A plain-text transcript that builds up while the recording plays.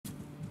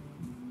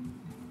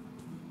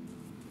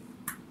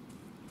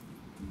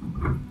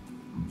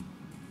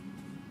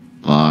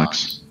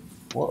locks.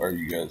 What are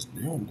you guys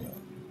doing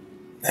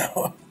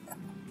down?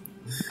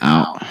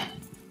 Out.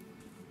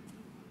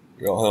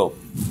 Here, I'll help.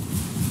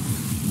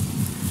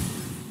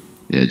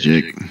 Yeah,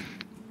 Jake.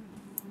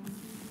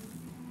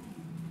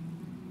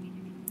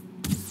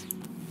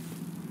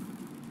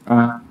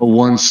 A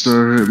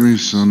 1-star hit me,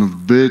 son of a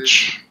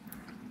bitch.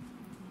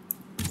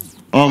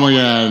 Oh my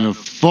god, and a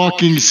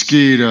fucking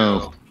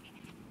mosquito.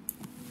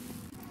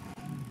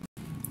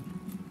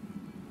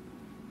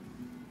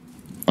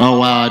 Oh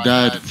wow, I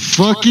died.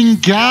 Fucking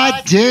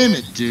goddamn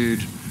it,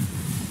 dude.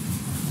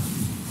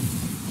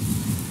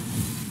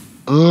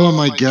 Oh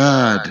my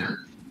god.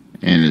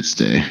 And it's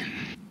day.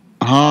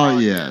 Oh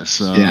yeah,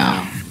 so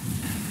yeah.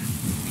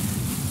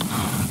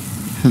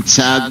 That's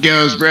how it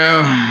goes,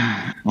 bro.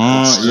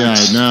 Oh yeah,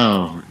 I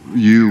know.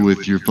 You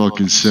with your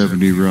fucking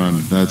 70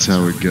 run. That's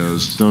how it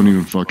goes. Don't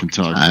even fucking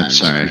talk to me. I'm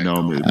sorry. You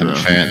know me, bro.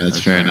 That's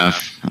fair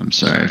enough. I'm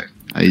sorry.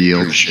 I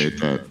yield. Appreciate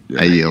that.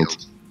 Yeah. I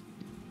yield.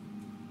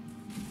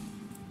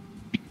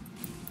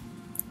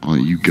 Oh,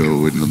 you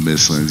go in the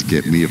Mistlands,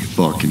 get me a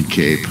fucking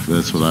cape.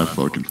 That's what I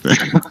fucking think.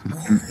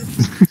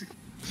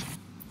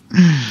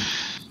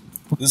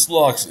 This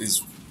Lox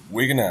is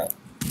wigging out.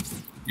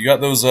 You got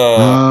those,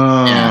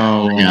 yeah,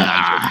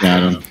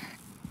 got him.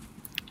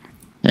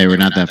 Hey, we're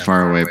not that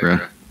far away, bro.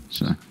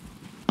 So.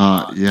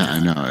 Yeah, I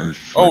know.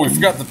 Oh, we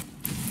forgot the,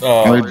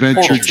 my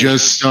adventure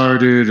just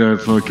started. I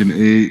fucking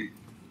ate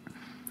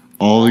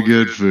all the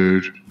good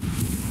food.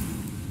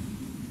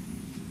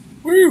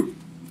 Woo!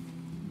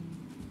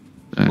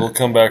 We'll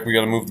come back. We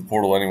gotta move the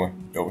portal anyway,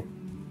 don't we?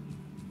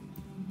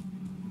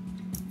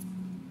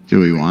 Do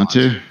we want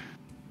to?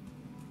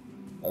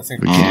 I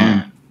think we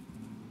can.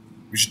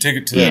 We should take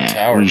it to that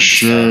tower. We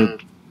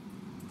should.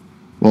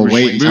 We'll we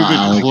wait should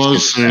until move it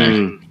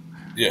closer.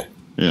 Yeah.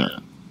 Yeah.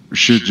 We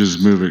should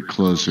just move it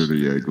closer to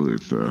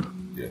Yagluth, though.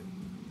 Yeah.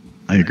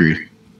 I agree.